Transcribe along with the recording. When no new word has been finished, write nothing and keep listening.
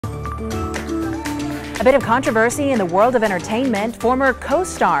A bit of controversy in the world of entertainment. Former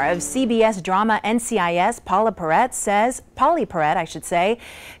co-star of CBS drama NCIS, Pauley Perrette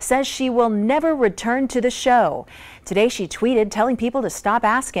says she will never return to the show. Today she tweeted telling people to stop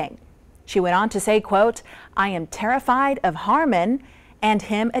asking. She went on to say, quote, "I am terrified of Harmon and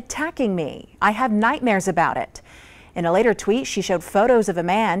him attacking me. I have nightmares about it." In a later tweet, she showed photos of a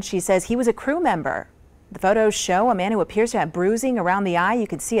man. She says he was a crew member. The photos show a man who appears to have bruising around the eye. You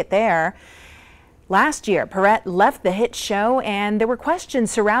can see it there. Last year, Perrette left the hit show, and there were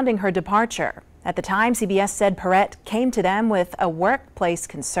questions surrounding her departure. At the time, CBS said Perrette came to them with a workplace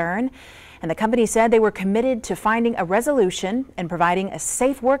concern, and the company said they were committed to finding a resolution and providing a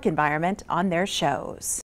safe work environment on their shows.